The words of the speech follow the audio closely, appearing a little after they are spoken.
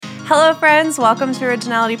Hello, friends. Welcome to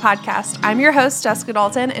Originality Podcast. I'm your host, Jessica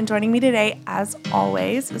Dalton, and joining me today, as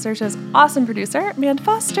always, is our show's awesome producer, Amanda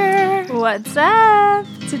Foster. What's up?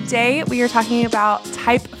 Today, we are talking about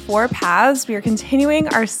Type 4 paths. We are continuing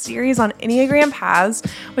our series on Enneagram paths,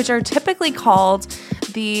 which are typically called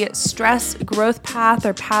the stress growth path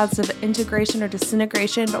or paths of integration or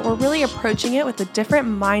disintegration, but we're really approaching it with a different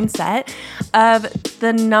mindset of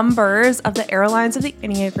the numbers of the airlines of the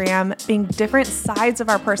Enneagram being different sides of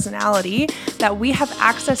our personality that we have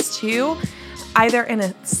access to either in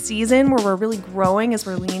a season where we're really growing as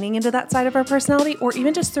we're leaning into that side of our personality, or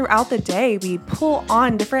even just throughout the day, we pull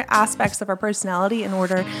on different aspects of our personality in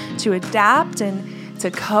order to adapt and to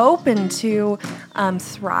cope and to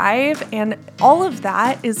thrive. And all of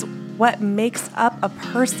that is what makes up a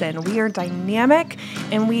person. We are dynamic,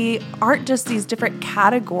 and we aren't just these different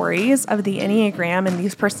categories of the Enneagram and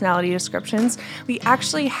these personality descriptions. We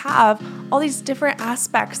actually have all these different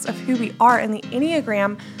aspects of who we are, and the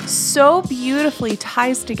Enneagram so beautifully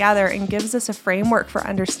ties together and gives us a framework for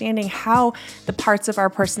understanding how the parts of our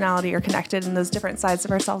personality are connected and those different sides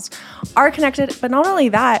of ourselves are connected. But not only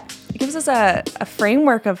that, it gives us a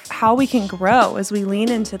framework of how we can grow as we lean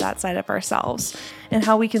into that side of ourselves and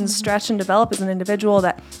how we can stretch and develop as an individual.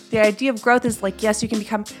 That the idea of growth is like, yes, you can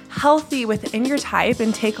become healthy within your type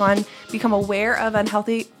and become aware of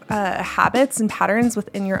unhealthy habits and patterns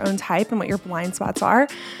within your own type and what your blind spots are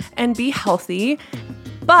and be healthy.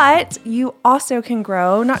 But you also can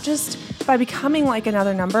grow not just by becoming like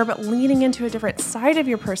another number, but leaning into a different side of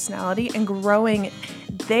your personality and growing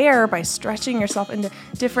there by stretching yourself into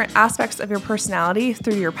different aspects of your personality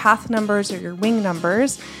through your path numbers or your wing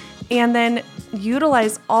numbers. And then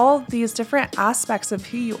utilize all these different aspects of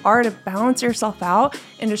who you are to balance yourself out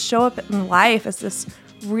and to show up in life as this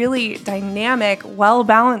really dynamic,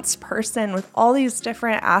 well-balanced person with all these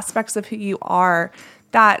different aspects of who you are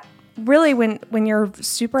that really when you're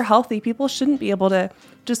super healthy, people shouldn't be able to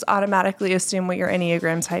just automatically assume what your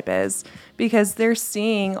Enneagram type is because they're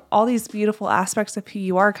seeing all these beautiful aspects of who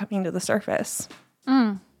you are coming to the surface.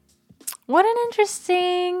 What an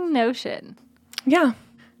interesting notion. Yeah.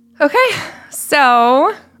 Okay,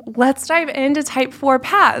 so let's dive into Type 4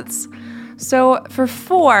 paths. So for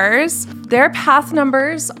 4s, their path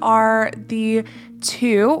numbers are the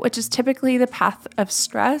 2, which is typically the path of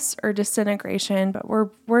stress or disintegration, but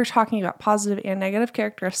we're talking about positive and negative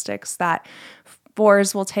characteristics that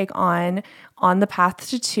 4s will take on the path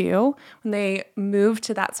to 2 when they move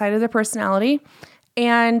to that side of their personality.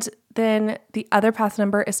 And then the other path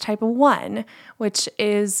number is Type 1, which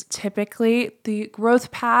is typically the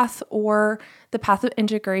growth path or the path of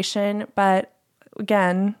integration. But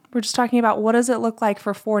again, we're just talking about what does it look like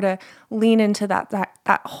for 4 to lean into that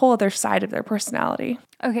whole other side of their personality.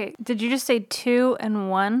 Okay, did you just say 2 and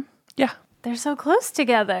 1? Yeah. They're so close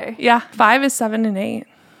together. Yeah, 5 is 7 and 8.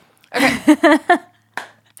 Okay.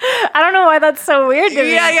 I don't know why that's so weird to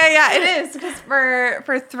me. Yeah. It is because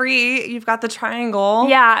for 3, you've got the triangle.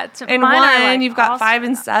 Yeah. And 1, you've got 5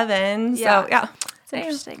 and 7. Yeah. So, yeah. It's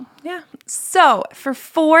interesting. Yeah. So for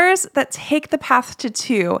 4s that take the path to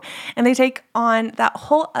 2 and they take on that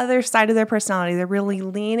whole other side of their personality, they're really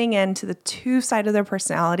leaning into the 2 side of their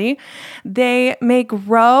personality. They may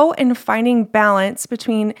grow in finding balance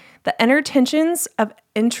between the inner tensions of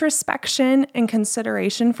introspection and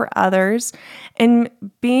consideration for others and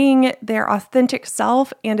being their authentic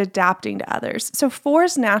self and adapting to others. So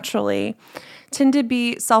 4s naturally tend to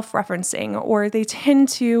be self-referencing, or they tend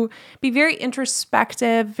to be very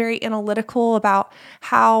introspective, very analytical about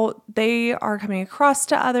how they are coming across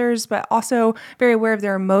to others, but also very aware of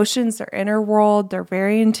their emotions, their inner world. They're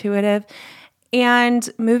very intuitive. And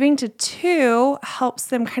moving to 2 helps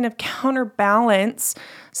them kind of counterbalance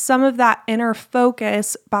some of that inner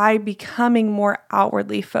focus by becoming more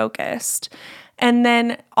outwardly focused. And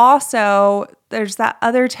then also there's that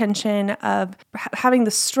other tension of having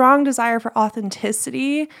the strong desire for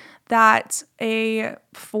authenticity that a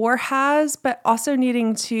 4 has, but also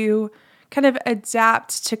needing to kind of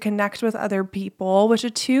adapt to connect with other people, which a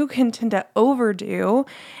 2 can tend to overdo.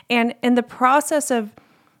 And in the process of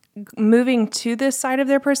moving to this side of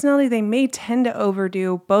their personality, they may tend to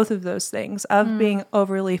overdo both of those things of being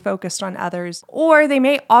overly focused on others, or they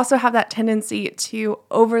may also have that tendency to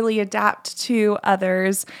overly adapt to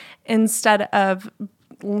others instead of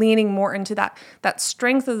leaning more into that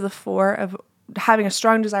strength of the 4 of having a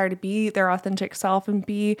strong desire to be their authentic self and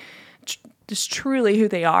be just truly who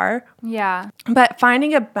they are. Yeah. But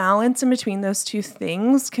finding a balance in between those two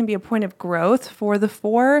things can be a point of growth for the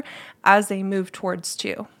 4 as they move towards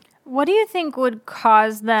 2. What do you think would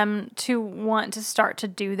cause them to want to start to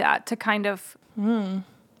do that, to kind of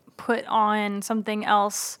put on something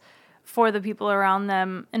else for the people around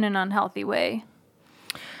them in an unhealthy way.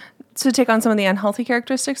 To take on some of the unhealthy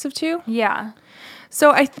characteristics of 2? Yeah.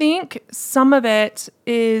 So I think some of it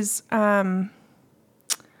is, that's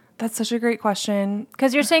such a great question.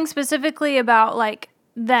 Because you're saying specifically about like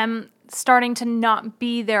them starting to not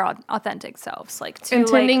be their authentic selves, like to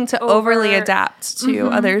Intending to overly adapt to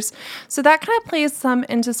others. So that kind of plays some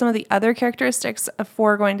into some of the other characteristics of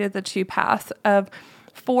 4 going to the 2 path. Of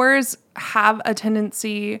 4s have a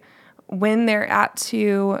tendency when they're at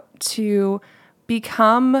 2 to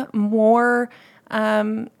become more,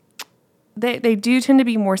 they do tend to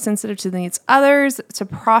be more sensitive to the needs of others, to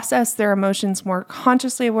process their emotions more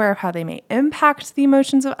consciously aware of how they may impact the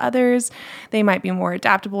emotions of others. They might be more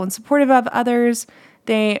adaptable and supportive of others.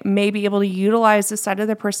 They may be able to utilize this side of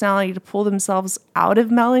their personality to pull themselves out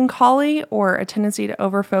of melancholy or a tendency to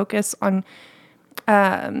overfocus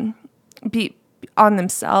on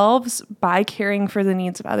themselves by caring for the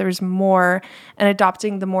needs of others more and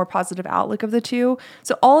adopting the more positive outlook of the 2.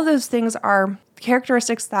 So all of those things are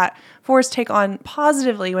characteristics that 4s take on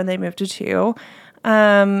positively when they move to 2.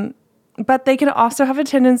 But they can also have a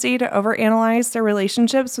tendency to overanalyze their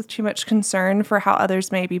relationships with too much concern for how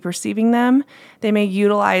others may be perceiving them. They may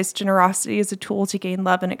utilize generosity as a tool to gain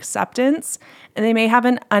love and acceptance, and they may have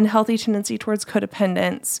an unhealthy tendency towards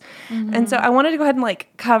codependence. And so I wanted to go ahead and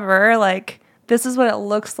cover this is what it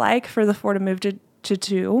looks like for the 4 to move to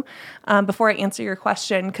 2 before I answer your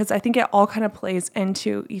question, because I think it all kind of plays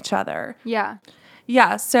into each other. Yeah.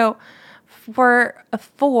 Yeah. So for a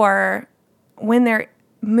 4, when they're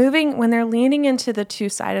leaning into the 2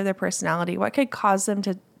 side of their personality, what could cause them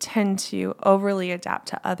to tend to overly adapt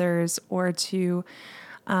to others or to,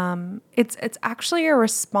 it's actually a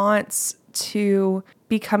response to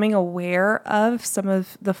becoming aware of some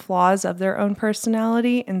of the flaws of their own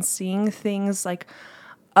personality and seeing things like,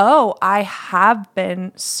 oh, I have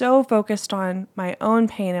been so focused on my own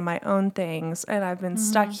pain and my own things, and I've been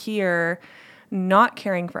stuck here not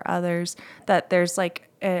caring for others, that there's a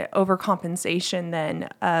overcompensation then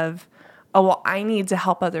of, oh, well, I need to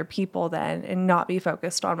help other people then and not be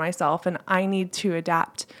focused on myself, and I need to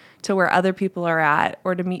adapt to where other people are at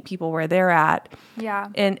or to meet people where they're at. Yeah.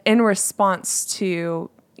 And in response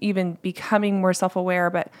to even becoming more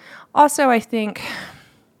self-aware. But also I think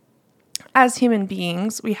as human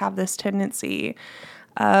beings, we have this tendency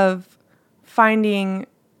of finding,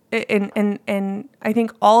 and I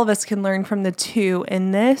think all of us can learn from the 2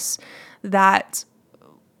 in this, that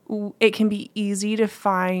it can be easy to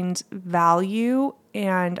find value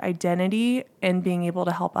and identity in being able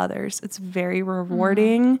to help others. It's very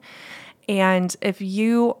rewarding. And if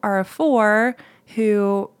you are a 4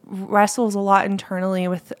 who wrestles a lot internally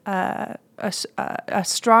with a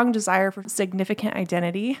strong desire for significant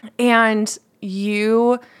identity, and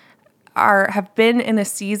you have been in a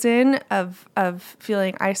season of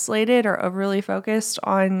feeling isolated or overly focused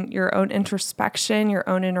on your own introspection, your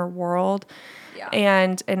own inner world,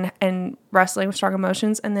 and wrestling with strong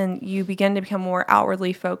emotions, and then you begin to become more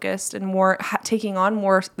outwardly focused and more taking on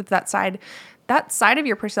more of that side of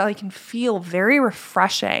your personality can feel very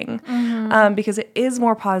refreshing because it is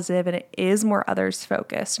more positive and it is more others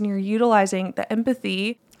focused, and you're utilizing the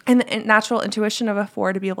empathy and the natural intuition of a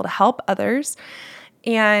 4 to be able to help others.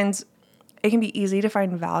 And it can be easy to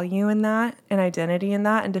find value in that and identity in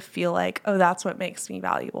that and to feel like, oh, that's what makes me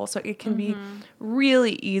valuable. So it can be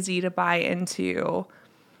really easy to buy into,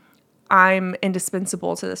 I'm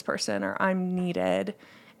indispensable to this person or I'm needed.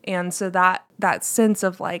 And so that sense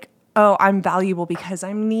of like, oh, I'm valuable because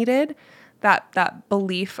I'm needed, that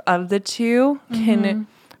belief of the 2 can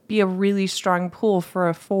be a really strong pull for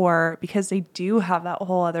a 4 because they do have that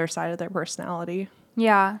whole other side of their personality.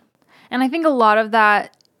 Yeah. And I think a lot of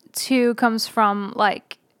that too comes from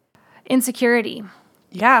like insecurity.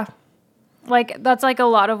 Yeah. Like that's like a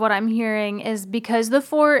lot of what I'm hearing is because the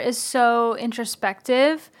 4 is so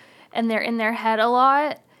introspective and they're in their head a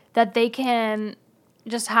lot that they can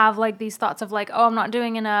just have like these thoughts of like, oh, I'm not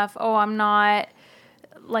doing enough. Oh, I'm not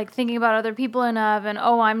like thinking about other people enough. And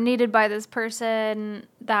oh, I'm needed by this person.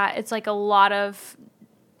 That it's like a lot of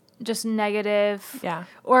just negative. Yeah.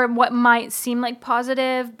 Or what might seem like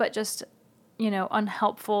positive, but just,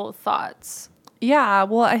 unhelpful thoughts. Yeah.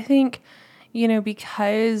 Well, I think,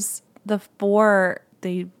 because the 4,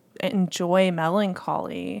 they enjoy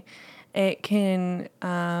melancholy, it can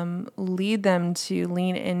lead them to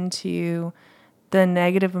lean into the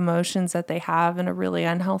negative emotions that they have in a really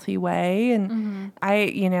unhealthy way. And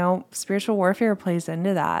spiritual warfare plays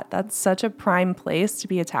into that. That's such a prime place to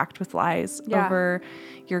be attacked with lies over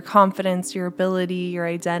your confidence, your ability, your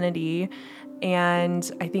identity.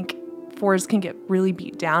 And I think fours can get really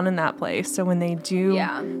beat down in that place. So when they do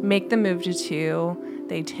Yeah. make the move to 2,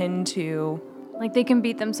 they tend to Like they can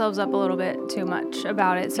beat themselves up a little bit too much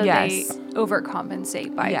about it. So Yes. they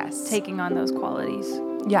overcompensate by Yes. taking on those qualities.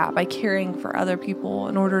 by caring for other people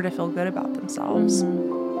in order to feel good about themselves.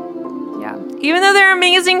 Yeah. Even though they're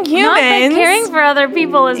amazing humans. Not that caring for other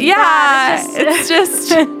people is bad. it's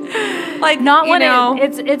just like, Not you when know,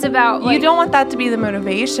 it's about like, you don't want that to be the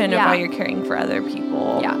motivation of Yeah. why you're caring for other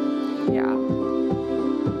people. Yeah. Yeah.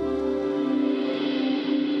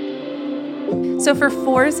 So for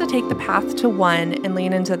 4s to take the path to 1 and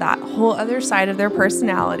lean into that whole other side of their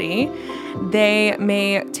personality, they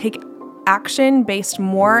may take action based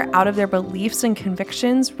more out of their beliefs and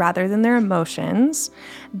convictions rather than their emotions.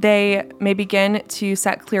 They may begin to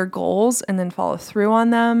set clear goals and then follow through on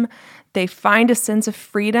them. They find a sense of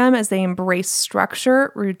freedom as they embrace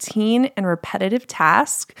structure, routine, and repetitive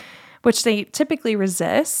tasks, which they typically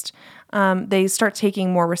resist. They start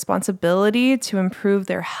taking more responsibility to improve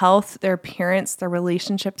their health, their appearance, their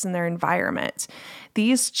relationships, and their environment.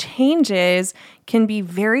 These changes can be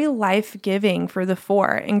very life-giving for the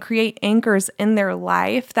 4 and create anchors in their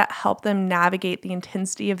life that help them navigate the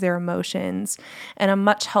intensity of their emotions in a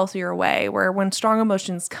much healthier way, where when strong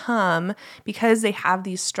emotions come, because they have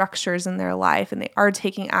these structures in their life and they are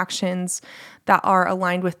taking actions that are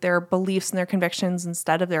aligned with their beliefs and their convictions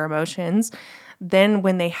instead of their emotions, then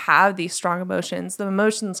when they have these strong emotions, the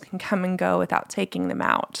emotions can come and go without taking them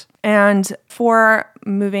out. And for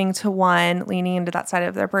moving to 1, leaning into that side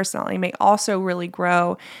of their personality may also really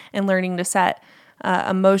grow in learning to set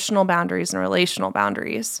emotional boundaries and relational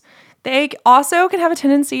boundaries. They also can have a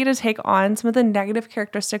tendency to take on some of the negative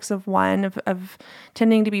characteristics of 1, of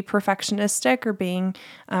tending to be perfectionistic or being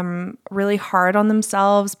really hard on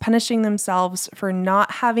themselves, punishing themselves for not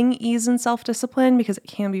having ease and self-discipline, because it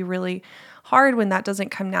can be really hard when that doesn't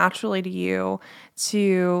come naturally to you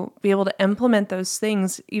to be able to implement those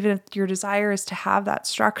things, even if your desire is to have that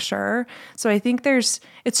structure. So I think it's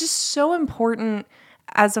just so important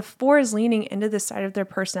as a 4 is leaning into this side of their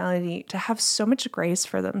personality to have so much grace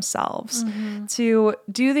for themselves, to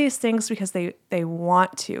do these things because they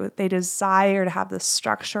want to. They desire to have this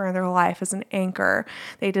structure in their life as an anchor.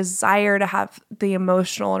 They desire to have the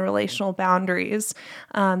emotional and relational boundaries,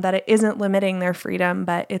 that it isn't limiting their freedom,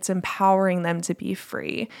 but it's empowering them to be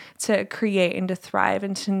free, to create and to thrive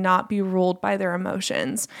and to not be ruled by their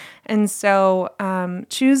emotions. And so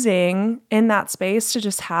choosing in that space to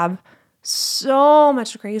just have so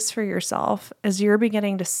much grace for yourself as you're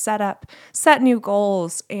beginning to set new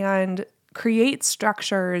goals and create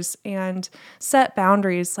structures and set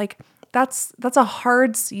boundaries. Like that's a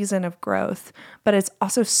hard season of growth, but it's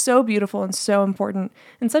also so beautiful and so important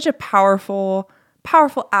and such a powerful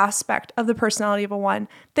aspect of the personality of a 1,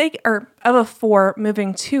 of a 4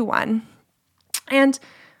 moving to 1. And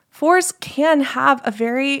 4s can have a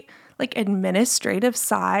very administrative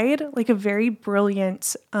side, like a very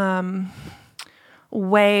brilliant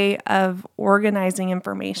way of organizing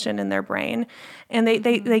information in their brain. And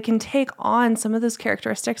they can take on some of those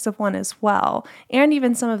characteristics of 1 as well. And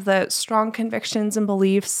even some of the strong convictions and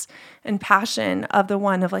beliefs and passion of the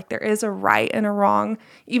 1 of there is a right and a wrong,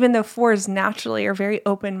 even though 4s naturally are very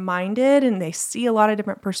open-minded and they see a lot of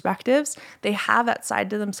different perspectives, they have that side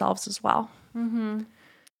to themselves as well. Mm-hmm.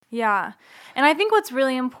 Yeah. And I think what's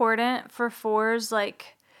really important for 4s,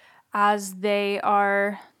 as they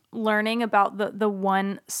are learning about the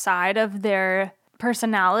one side of their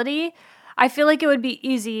personality, I feel like it would be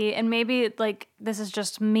easy, and maybe this is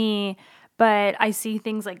just me, but I see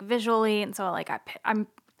things visually, and so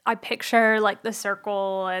I picture the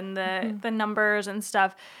circle and the numbers and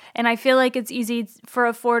stuff, and I feel like it's easy for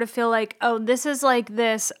a 4 to feel oh, this is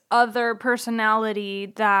this other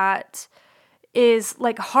personality that is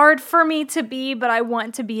hard for me to be, but I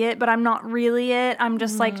want to be it, but I'm not really it. I'm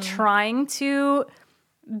just trying to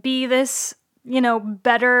be this,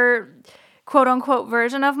 better quote unquote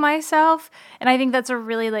version of myself. And I think that's a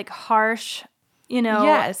really harsh,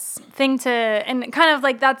 Yes. thing to, and kind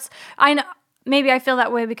of that's, I know, maybe I feel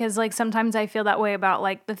that way because sometimes I feel that way about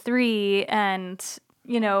the 3 and,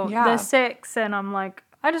 the 6, and I'm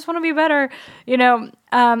I just want to be better,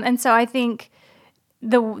 and so I think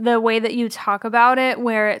the way that you talk about it,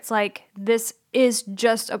 where it's this is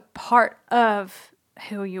just a part of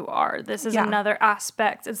who you are. This is another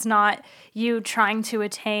aspect. It's not you trying to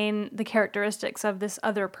attain the characteristics of this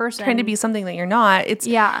other person. Trying to be something that you're not. It's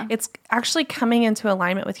actually coming into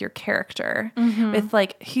alignment with your character, with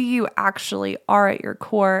who you actually are at your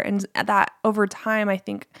core. And that over time, I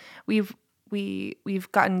think we've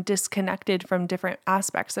we've gotten disconnected from different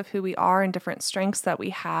aspects of who we are and different strengths that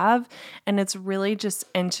we have. And it's really just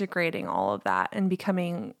integrating all of that and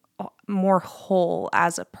becoming more whole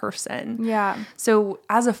as a person. Yeah. So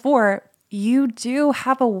as a 4, you do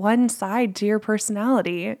have a one side to your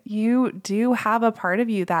personality. You do have a part of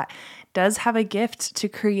you that does have a gift to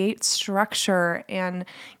create structure and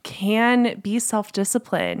can be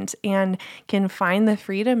self-disciplined and can find the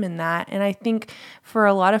freedom in that. And I think for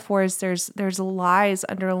a lot of 4s, there's lies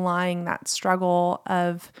underlying that struggle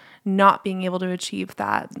of not being able to achieve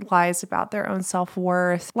that, lies about their own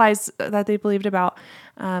self-worth, lies that they believed about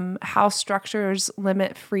how structures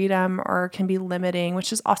limit freedom or can be limiting,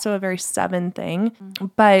 which is also a very 7 thing.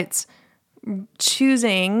 But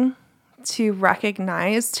choosing to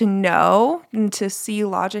recognize, to know, and to see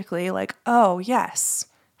logically, like, oh, yes,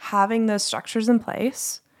 having those structures in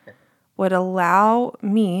place would allow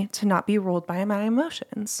me to not be ruled by my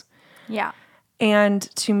emotions. Yeah. And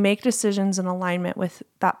to make decisions in alignment with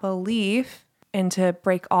that belief and to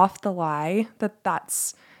break off the lie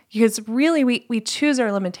that's because really we choose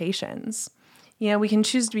our limitations. We can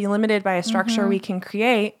choose to be limited by a structure we can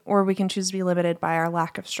create, or we can choose to be limited by our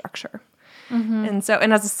lack of structure. And so,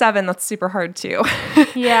 and as a 7, that's super hard too.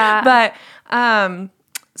 Yeah. But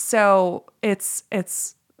so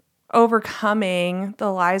it's overcoming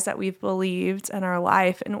the lies that we've believed in our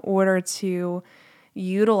life in order to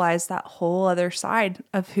utilize that whole other side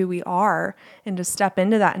of who we are and to step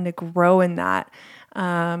into that and to grow in that.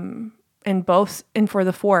 And for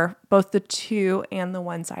the 4, both the 2 and the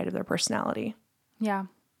 1 side of their personality. Yeah.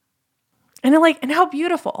 And how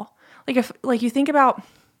beautiful. If you think about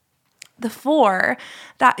the 4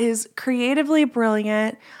 that is creatively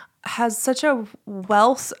brilliant, has such a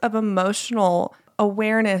wealth of emotional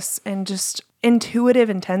awareness and just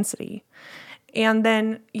intuitive intensity. And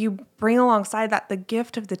then you bring alongside that the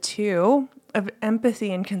gift of the 2 of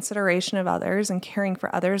empathy and consideration of others and caring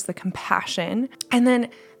for others, the compassion, and then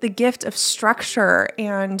the gift of structure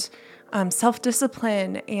and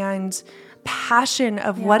self-discipline and passion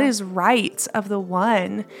of what is right of the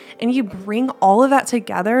 1. And you bring all of that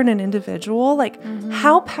together in an individual,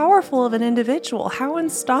 how powerful of an individual, how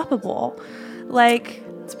unstoppable.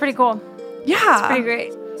 It's pretty cool. Yeah. It's pretty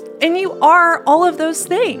great. And you are all of those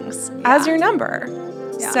things as your number.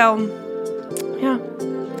 Yeah. So, yeah.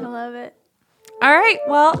 I love it. All right.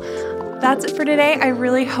 Well, that's it for today. I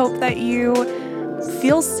really hope that you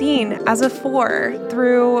feel seen as a 4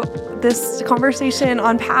 through this conversation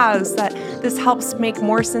on paths, that this helps make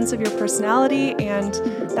more sense of your personality and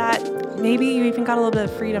that maybe you even got a little bit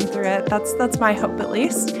of freedom through it. That's my hope, at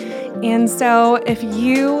least. And so if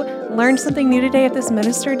you learned something new today, if this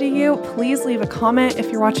ministered to you, please leave a comment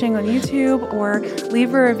if you're watching on YouTube, or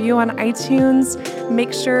leave a review on iTunes.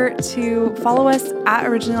 Make sure to follow us at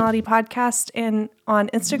Originality Podcast and on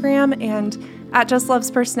Instagram, and at Just Loves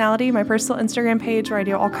Personality, my personal Instagram page, where I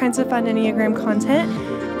do all kinds of fun Enneagram content.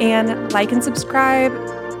 And like and subscribe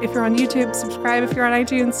if you're on YouTube, subscribe if you're on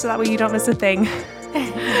iTunes, so that way you don't miss a thing.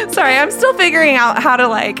 Sorry, I'm still figuring out how to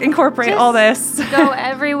incorporate all this. Go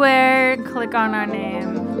everywhere, click on our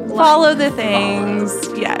name. Follow the things.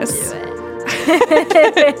 Yes.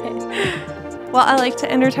 Well, I like to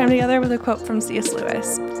end our time together with a quote from C.S.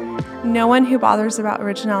 Lewis. No one who bothers about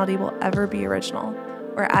originality will ever be original.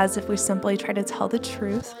 Whereas if we simply try to tell the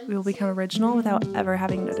truth, we will become original without ever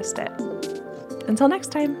having noticed it. Until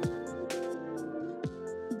next time.